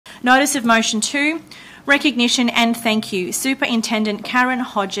Notice of Motion 2. Recognition and thank you. Superintendent Karen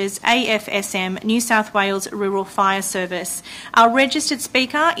Hodges, AFSM, New South Wales Rural Fire Service. Our registered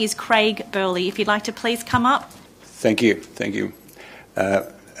speaker is Craig Burley. If you'd like to please come up. Thank you. Thank you,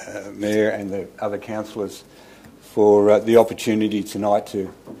 Mayor and the other councillors, for the opportunity tonight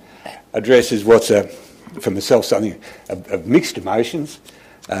to address what's, for myself, something of mixed emotions.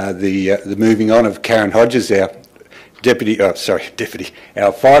 The moving on of Karen Hodges, our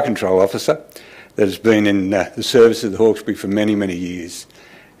our Fire Control Officer, that has been in the service of the Hawkesbury for many, many years.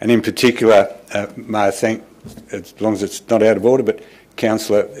 And in particular, may I thank, as long as it's not out of order, but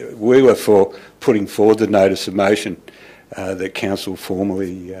Councillor Wheeler for putting forward the notice of motion that Council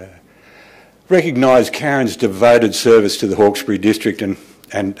formally recognised Karen's devoted service to the Hawkesbury district and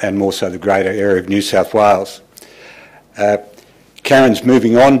more so the greater area of New South Wales. Karen's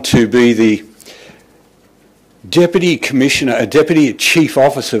moving on to be the Deputy Chief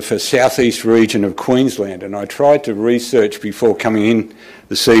Officer for South East Region of Queensland, and I tried to research before coming in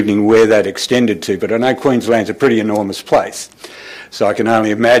this evening where that extended to, but I know Queensland's a pretty enormous place, so I can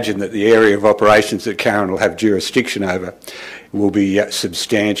only imagine that the area of operations that Karen will have jurisdiction over will be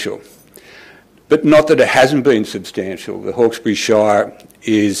substantial. But not that it hasn't been substantial. The Hawkesbury Shire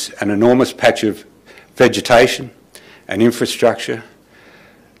is an enormous patch of vegetation and infrastructure,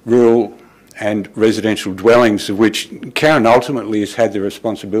 rural and residential dwellings, of which Karen ultimately has had the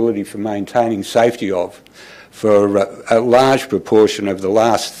responsibility for maintaining safety of for a large proportion of the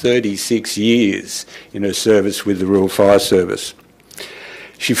last 36 years in her service with the Rural Fire Service.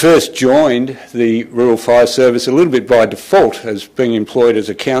 She first joined the Rural Fire Service a little bit by default as being employed as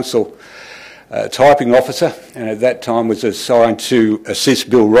a council typing officer, and at that time was assigned to assist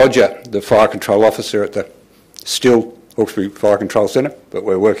Bill Rodger, the Fire Control Officer at the still Hawkesbury Fire Control Centre, but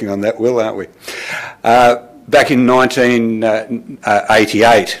we're working on that, Will, aren't we? Back in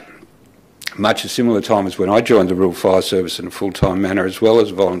 1988, much a similar time as when I joined the Rural Fire Service in a full-time manner as well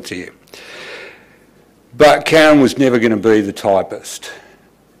as a volunteer. But Karen was never going to be the typist.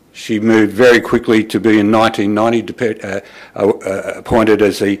 She moved very quickly to be in 1990 appointed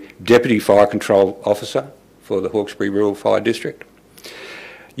as the Deputy Fire Control Officer for the Hawkesbury Rural Fire District.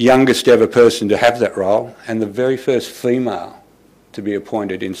 Youngest ever person to have that role, and the very first female to be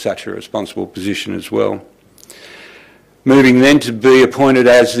appointed in such a responsible position as well. Moving then to be appointed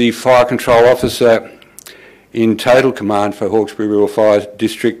as the Fire Control Officer in total command for Hawkesbury Rural Fire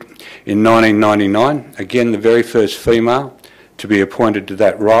District in 1999, again the very first female to be appointed to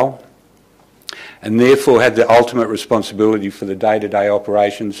that role, and therefore had the ultimate responsibility for the day-to-day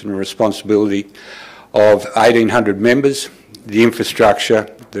operations and responsibility of 1,800 members. The infrastructure,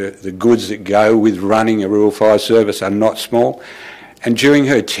 the goods that go with running a rural fire service are not small, and during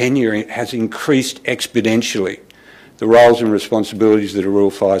her tenure it has increased exponentially. The roles and responsibilities of the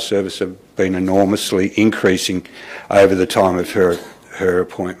Rural Fire Service have been enormously increasing over the time of her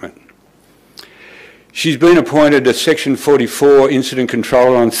appointment. She's been appointed a Section 44 Incident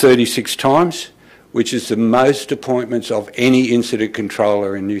Controller on 36 times, which is the most appointments of any incident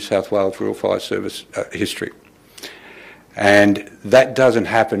controller in New South Wales Rural Fire Service history. And that doesn't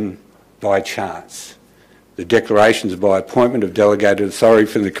happen by chance. The declarations are by appointment of delegated authority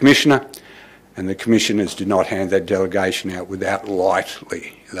from the Commissioner, and the Commissioners do not hand that delegation out without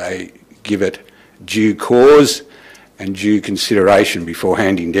lightly. They give it due cause and due consideration before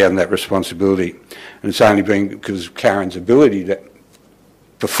handing down that responsibility. And it's only been because of Karen's ability to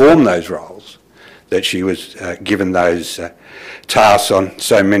perform those roles that she was given those tasks on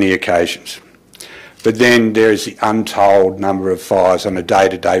so many occasions. But then there is the untold number of fires on a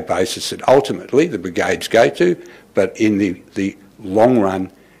day-to-day basis that ultimately the brigades go to, but in the long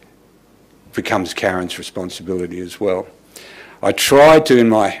run becomes Karen's responsibility as well. I tried to,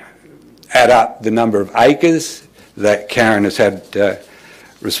 add up the number of acres that Karen has had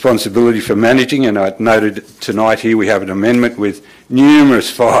responsibility for managing, and I noted tonight here we have an amendment with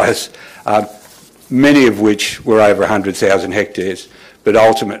numerous fires, many of which were over 100,000 hectares, but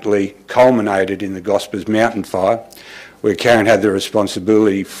ultimately culminated in the Gospers Mountain Fire, where Karen had the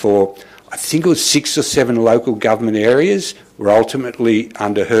responsibility for, I think it was 6 or 7 local government areas were ultimately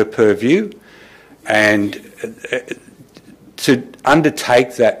under her purview, and to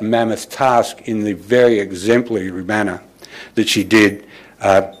undertake that mammoth task in the very exemplary manner that she did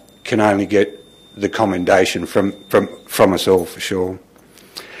can only get the commendation from us all for sure.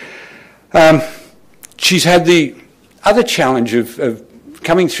 She's had the other challenge of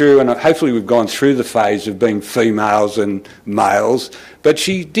coming through, and hopefully we've gone through the phase of being females and males, but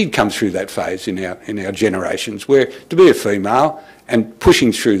she did come through that phase in our generations where to be a female and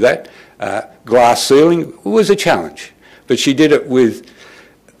pushing through that glass ceiling was a challenge. But she did it with,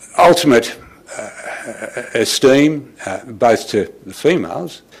 ultimate esteem, both to the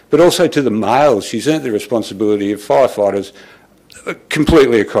females, but also to the males. She's earned the responsibility of firefighters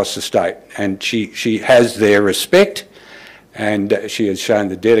completely across the state, and she has their respect, and she has shown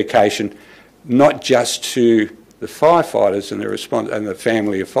the dedication not just to the firefighters and the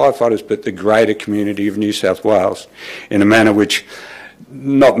family of firefighters, but the greater community of New South Wales in a manner which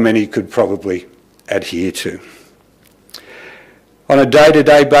not many could probably adhere to. On a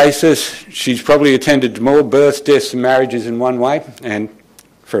day-to-day basis, she's probably attended to more births, deaths and marriages in one way, and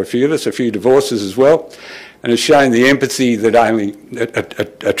for a few of us, a few divorces as well, and has shown the empathy that only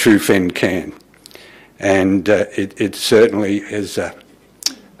a true friend can. And it certainly is,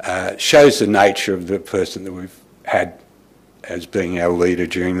 shows the nature of the person that we've had as being our leader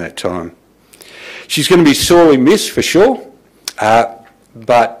during that time. She's going to be sorely missed for sure,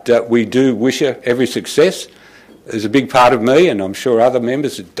 but we do wish her every success. There's a big part of me, and I'm sure other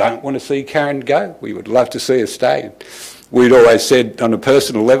members, that don't want to see Karen go. We would love to see her stay. We'd always said on a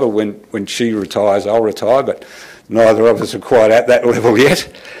personal level, when she retires, I'll retire, but neither of us are quite at that level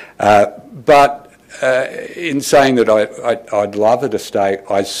yet. But in saying that I'd love her to stay,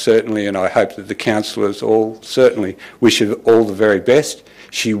 I certainly, and I hope that the councillors all certainly wish her all the very best.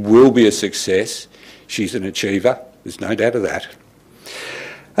 She will be a success. She's an achiever. There's no doubt of that.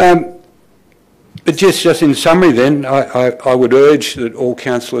 But just in summary then, I would urge that all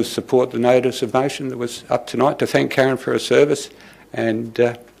councillors support the notice of motion that was up tonight, to thank Karen for her service, and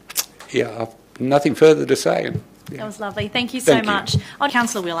yeah, I've nothing further to say. Yeah. That was lovely. Thank you so much. On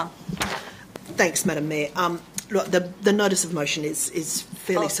Councillor Wheeler. Thanks, Madam Mayor. Look, the notice of motion is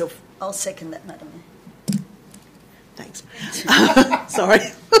fairly I'll second that, Madam Mayor. Thanks. Sorry.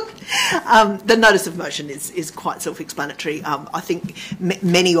 The notice of motion is quite self-explanatory. I think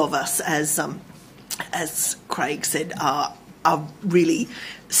many of us, as Craig said, are really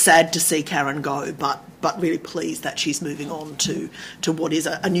sad to see Karen go, but really pleased that she's moving on to what is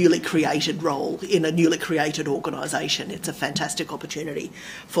a newly created role in a newly created organisation. It's a fantastic opportunity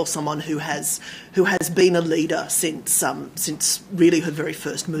for someone who has been a leader since really her very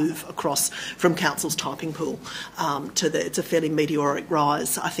first move across from council's typing pool it's a fairly meteoric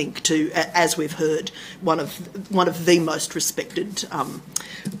rise, I think, to, as we've heard, one of the most respected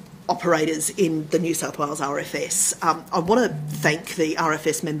operators in the New South Wales RFS. I want to thank the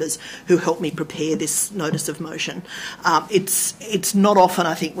RFS members who helped me prepare this notice of motion. It's not often,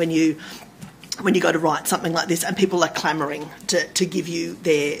 I think, when you go to write something like this and people are clamouring to give you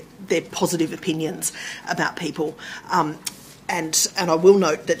their positive opinions about people. And I will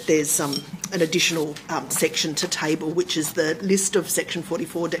note that there's an additional section to table, which is the list of Section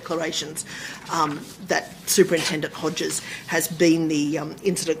 44 declarations that Superintendent Hodges has been the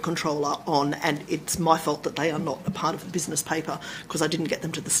incident controller on, and it's my fault that they are not a part of the business paper because I didn't get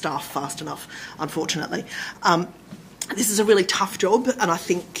them to the staff fast enough, unfortunately. This is a really tough job, and I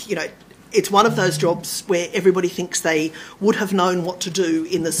think, it's one of those jobs where everybody thinks they would have known what to do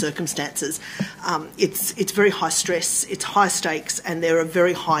in the circumstances. It's very high stress, it's high stakes, and there are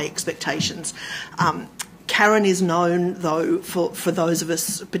very high expectations. Karen is known, though, for those of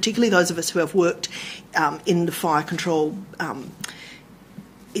us, particularly those of us who have worked in the fire control,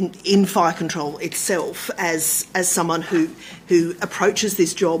 in fire control itself, as someone who approaches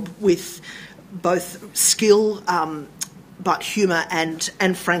this job with both skill, but humour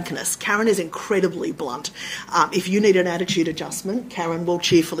and frankness. Karen is incredibly blunt. If you need an attitude adjustment, Karen will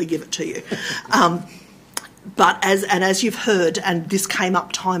cheerfully give it to you. But as you've heard, and this came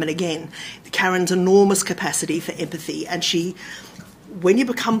up time and again, Karen's enormous capacity for empathy, and when you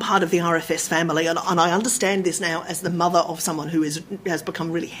become part of the RFS family, and I understand this now as the mother of someone who has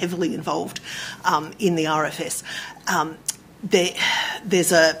become really heavily involved in the RFS,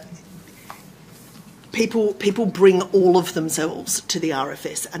 there's a People bring all of themselves to the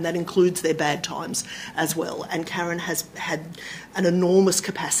RFS, and that includes their bad times as well. And Karen has had an enormous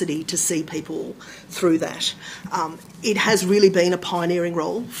capacity to see people through that. It has really been a pioneering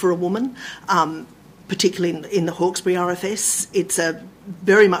role for a woman, particularly in the Hawkesbury RFS. It's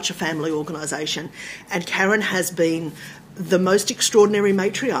very much a family organisation, and Karen has been the most extraordinary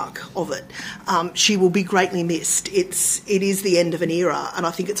matriarch of it. She will be greatly missed. It is the end of an era, and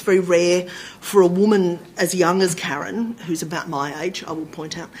I think it's very rare for a woman as young as Karen, who's about my age, I will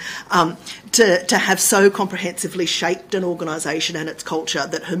point out, to have so comprehensively shaped an organisation and its culture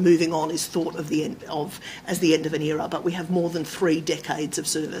that her moving on is thought of as the end of an era. But we have more than 3 decades of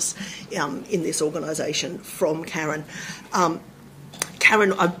service in this organisation from Karen.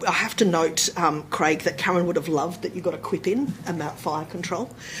 Karen, I have to note, Craig, that Karen would have loved that you got a quip in about fire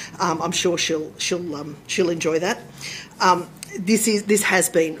control. I'm sure she'll enjoy that. This has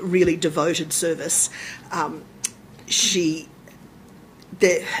been really devoted service. The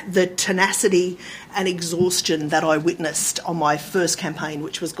tenacity and exhaustion that I witnessed on my first campaign,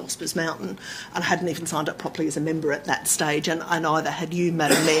 which was Gospers Mountain, and I hadn't even signed up properly as a member at that stage, and neither had you,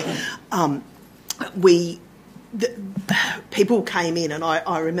 Madam Mayor. People came in, and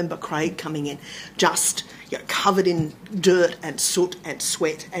I remember Craig coming in just covered in dirt and soot and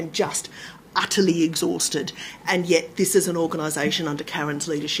sweat and just utterly exhausted, and yet this is an organisation under Karen's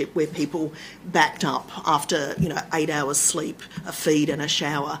leadership where people backed up after 8 hours sleep, a feed and a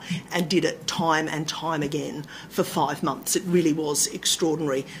shower, and did it time and time again for 5 months. It really was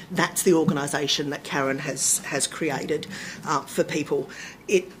extraordinary. That's the organisation that Karen has created for people.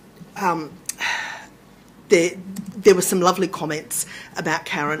 There were some lovely comments about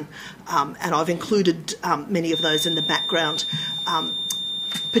Karen, and I've included many of those in the background.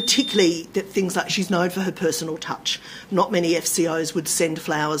 Particularly that things like she's known for her personal touch. Not many FCOs would send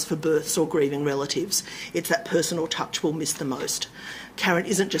flowers for births or grieving relatives. It's that personal touch we'll miss the most. Karen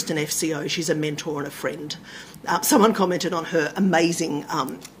isn't just an FCO, she's a mentor and a friend. Someone commented on her amazing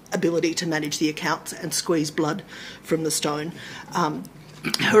ability to manage the accounts and squeeze blood from the stone.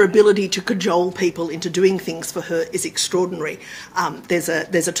 Her ability to cajole people into doing things for her is extraordinary. There's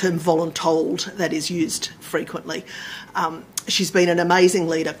a term voluntold that is used frequently. She's been an amazing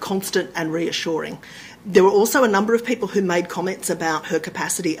leader, constant and reassuring. There were also a number of people who made comments about her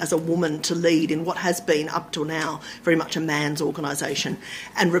capacity as a woman to lead in what has been, up till now, very much a man's organisation,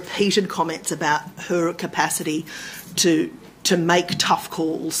 and repeated comments about her capacity to make tough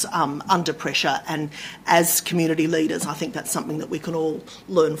calls under pressure. And as community leaders, I think that's something that we can all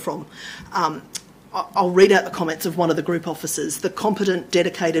learn from. I'll read out the comments of one of the group officers. The competent,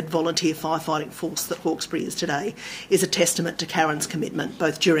 dedicated volunteer firefighting force that Hawkesbury is today is a testament to Karen's commitment,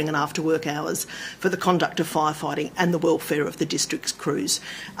 both during and after work hours, for the conduct of firefighting and the welfare of the district's crews.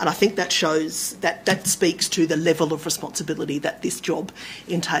 And I think that shows, that speaks to the level of responsibility that this job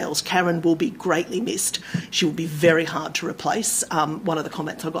entails. Karen will be greatly missed. She will be very hard to replace. One of the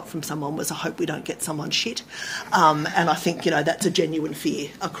comments I got from someone was, I hope we don't get someone shit. And I think, that's a genuine fear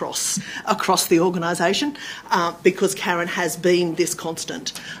across the organisation. Because Karen has been this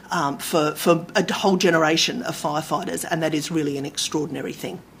constant for a whole generation of firefighters, and that is really an extraordinary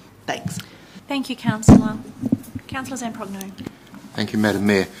thing. Thanks. Thank you, Councillor. Councillor Zamprogno. Thank you, Madam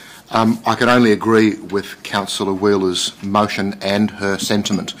Mayor. I can only agree with Councillor Wheeler's motion and her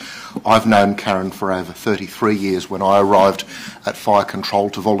sentiment. I've known Karen for over 33 years. When I arrived at Fire Control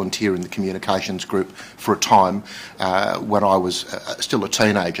to volunteer in the Communications Group for a time when I was still a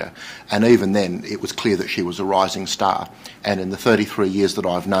teenager, and even then it was clear that she was a rising star. And in the 33 years that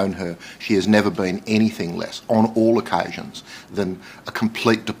I've known her, she has never been anything less, on all occasions, than a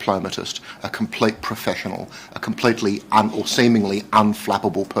complete diplomatist, a complete professional, a completely or seemingly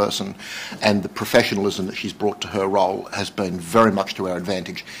unflappable person. And the professionalism that she's brought to her role has been very much to our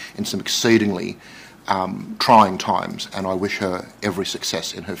advantage in some exceedingly trying times, and I wish her every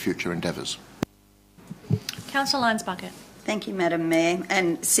success in her future endeavours. Councillor Lyons-Bucket. Thank you, Madam Mayor.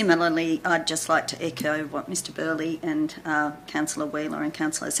 And similarly, I'd just like to echo what Mr Burley and Councillor Wheeler and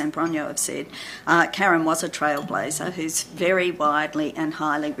Councillor Zamprogno have said. Karen was a trailblazer who's very widely and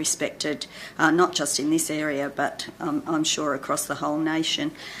highly respected, not just in this area, but I'm sure across the whole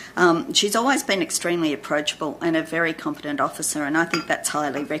nation. She's always been extremely approachable and a very competent officer, and I think that's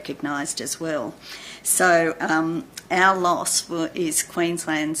highly recognised as well. So our loss is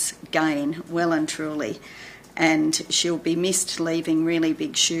Queensland's gain, well and truly. And she'll be missed, leaving really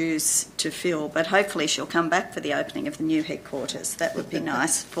big shoes to fill, but hopefully she'll come back for the opening of the new headquarters. That would be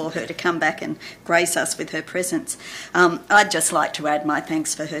nice for her to come back and grace us with her presence. I'd just like to add my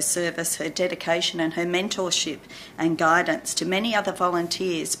thanks for her service, her dedication and her mentorship and guidance to many other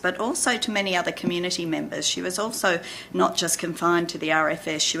volunteers, but also to many other community members. She was also not just confined to the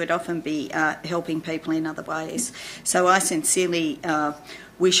RFS, she would often be helping people in other ways. So I sincerely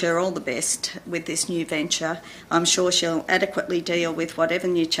wish her all the best with this new venture. I'm sure she'll adequately deal with whatever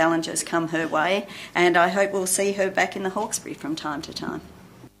new challenges come her way, and I hope we'll see her back in the Hawkesbury from time to time.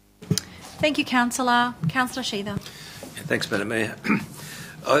 Thank you, Councillor. Councillor Sheether. Thanks, Madam Mayor.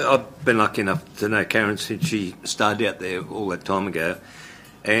 I've been lucky enough to know Karen since she started out there all that time ago,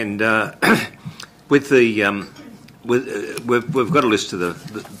 and with the we've got a list of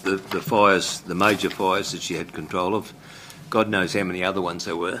the fires, the major fires that she had control of. God knows how many other ones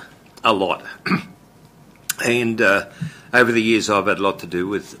there were. A lot. And over the years I've had a lot to do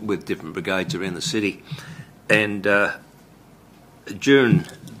with different brigades around the city. And during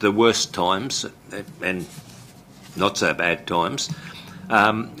the worst times and not so bad times,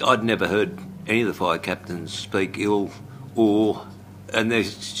 I'd never heard any of the fire captains speak ill and there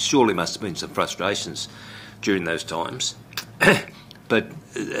surely must have been some frustrations during those times. But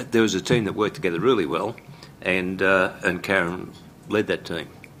there was a team that worked together really well, and Karen led that team.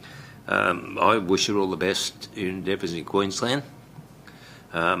 I wish her all the best in endeavours in Queensland.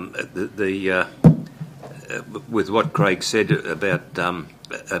 With what Craig said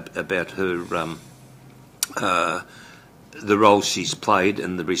about her, the role she's played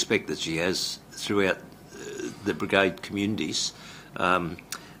and the respect that she has throughout the brigade communities, that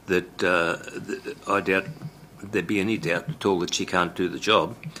I doubt there'd be any doubt at all that she can't do the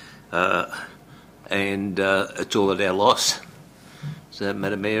job, and it's all at our loss. So,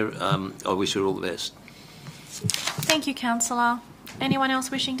 Madam Mayor, I wish her all the best. Thank you, Councillor. Anyone else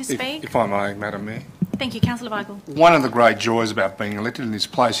wishing to speak? If I may, Madam Mayor. Thank you, Councillor Weigel. One of the great joys about being elected in this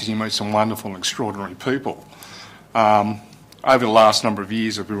place is you meet some wonderful and extraordinary people. Over the last number of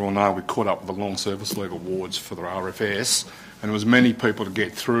years, as we all know, we caught up with the Long Service Leave Awards for the RFS, and there was many people to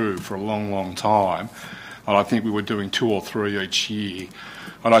get through for a long, long time, and I think we were doing 2 or 3 each year.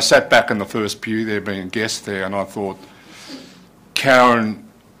 And I sat back in the first pew there, being a guest there, and I thought Karen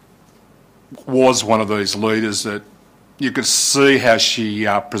was one of these leaders that you could see how she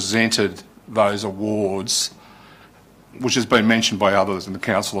presented those awards, which has been mentioned by others and the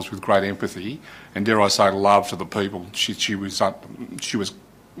councillors, with great empathy and, dare I say, love to the people she was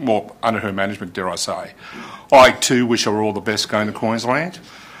more under her management, dare I say. I too wish her all the best going to Queensland.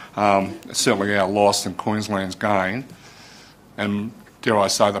 It's certainly our loss and Queensland's gain, and dare I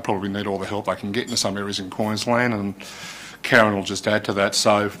say, they probably need all the help they can get in some areas in Queensland, and Karen will just add to that.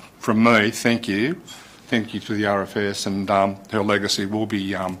 So from me, thank you to the RFS, and her legacy will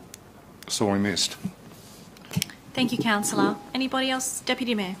be sorely missed. Thank you, Councillor. Anybody else?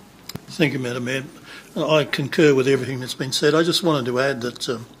 Deputy Mayor. Thank you, Madam Mayor. I concur with everything that's been said. I just wanted to add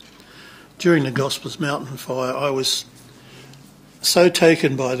that during the Gospers Mountain fire, I was so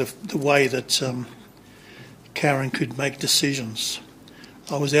taken by the way that Karen could make decisions.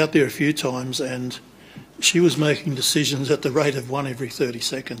 I was out there a few times, and she was making decisions at the rate of 1 every 30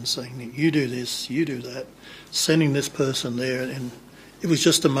 seconds, saying, you do this, you do that, sending this person there, and it was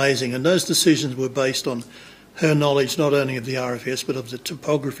just amazing. And those decisions were based on her knowledge not only of the RFS but of the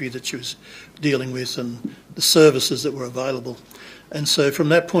topography that she was dealing with and the services that were available. And so from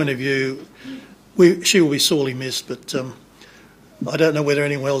that point of view, she will be sorely missed, but I don't know whether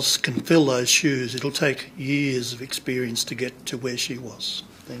anyone else can fill those shoes. It'll take years of experience to get to where she was.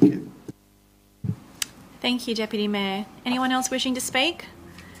 Thank you. Thank you, Deputy Mayor. Anyone else wishing to speak?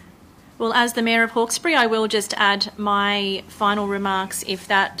 Well, as the Mayor of Hawkesbury, I will just add my final remarks if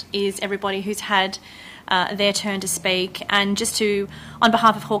that is everybody who's had their turn to speak. And just to, on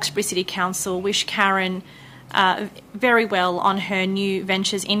behalf of Hawkesbury City Council, wish Karen very well on her new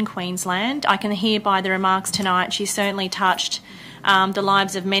ventures in Queensland. I can hear by the remarks tonight she's certainly touched the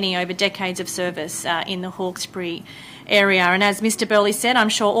lives of many over decades of service in the Hawkesbury area. And as Mr Burley said, I'm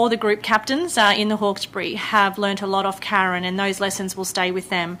sure all the group captains in the Hawkesbury have learnt a lot off Karen, and those lessons will stay with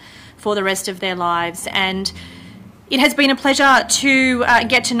them for the rest of their lives. And it has been a pleasure to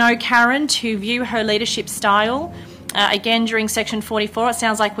get to know Karen, to view her leadership style. Again, during Section 44, it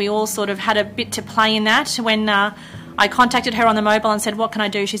sounds like we all sort of had a bit to play in that. When I contacted her on the mobile and said, what can I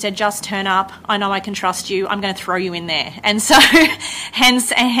do? She said, just turn up. I know I can trust you. I'm going to throw you in there. And so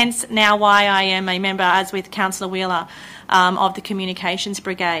hence now why I am a member, as with Councillor Wheeler, of the Communications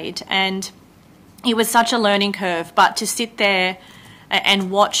Brigade. And it was such a learning curve, but to sit there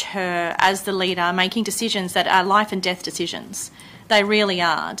and watch her as the leader making decisions that are life and death decisions. They really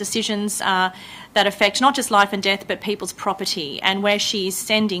are. Decisions that affect not just life and death but people's property, and where she's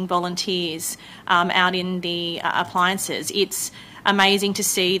sending volunteers out in the appliances. It's amazing to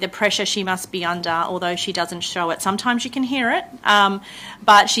see the pressure she must be under, although she doesn't show it. Sometimes you can hear it,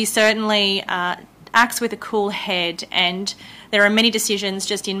 but she certainly acts with a cool head, and there are many decisions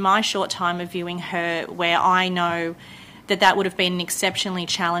just in my short time of viewing her where I know that would have been an exceptionally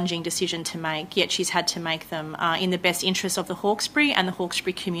challenging decision to make, yet she's had to make them in the best interest of the Hawkesbury and the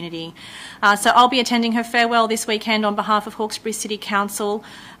Hawkesbury community. So I'll be attending her farewell this weekend on behalf of Hawkesbury City Council.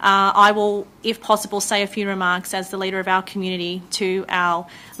 I will, if possible, say a few remarks as the leader of our community to our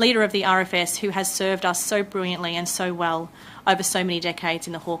leader of the RFS, who has served us so brilliantly and so well over so many decades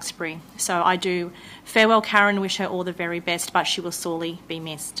in the Hawkesbury. So I do farewell Karen, wish her all the very best, but she will sorely be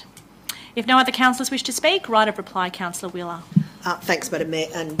missed. If no other councillors wish to speak, right of reply, Councillor Wheeler. Thanks, Madam Mayor,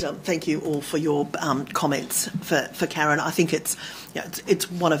 and thank you all for your comments for Karen. I think it's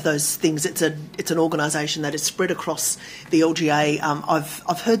one of those things. It's an organisation that is spread across the LGA.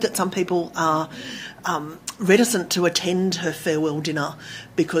 I've heard that some people are reticent to attend her farewell dinner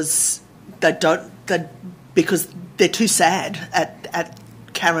because because they're too sad at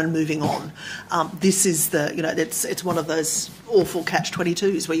Karen moving on. This is it's one of those awful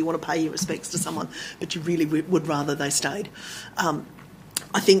catch-22s where you want to pay your respects to someone, but you really would rather they stayed.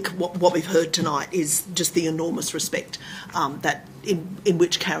 I think what we've heard tonight is just the enormous respect that in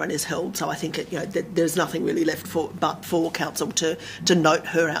which Karen is held. So I think there's nothing really left but for Council to note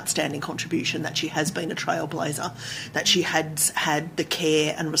her outstanding contribution, that she has been a trailblazer, that she has had the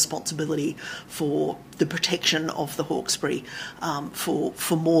care and responsibility for the protection of the Hawkesbury for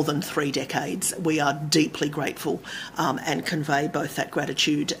more than 3 decades. We are deeply grateful and convey both that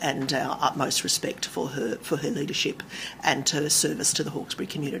gratitude and our utmost respect for her leadership and her service to the Hawkesbury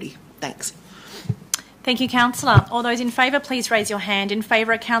community. Thanks. Thank you, Councillor. All those in favour, please raise your hand. In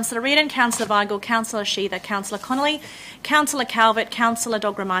favour are Councillor Reardon, Councillor Weigel, Councillor Sheether, Councillor Connolly, Councillor Calvert, Councillor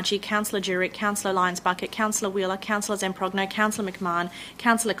Dogramachi, Councillor Jurek, Councillor Lyons-Bucket, Councillor Wheeler, Councillor Zamprogno, Councillor McMahon,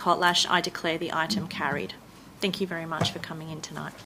 Councillor Kotlash. I declare the item carried. Thank you very much for coming in tonight.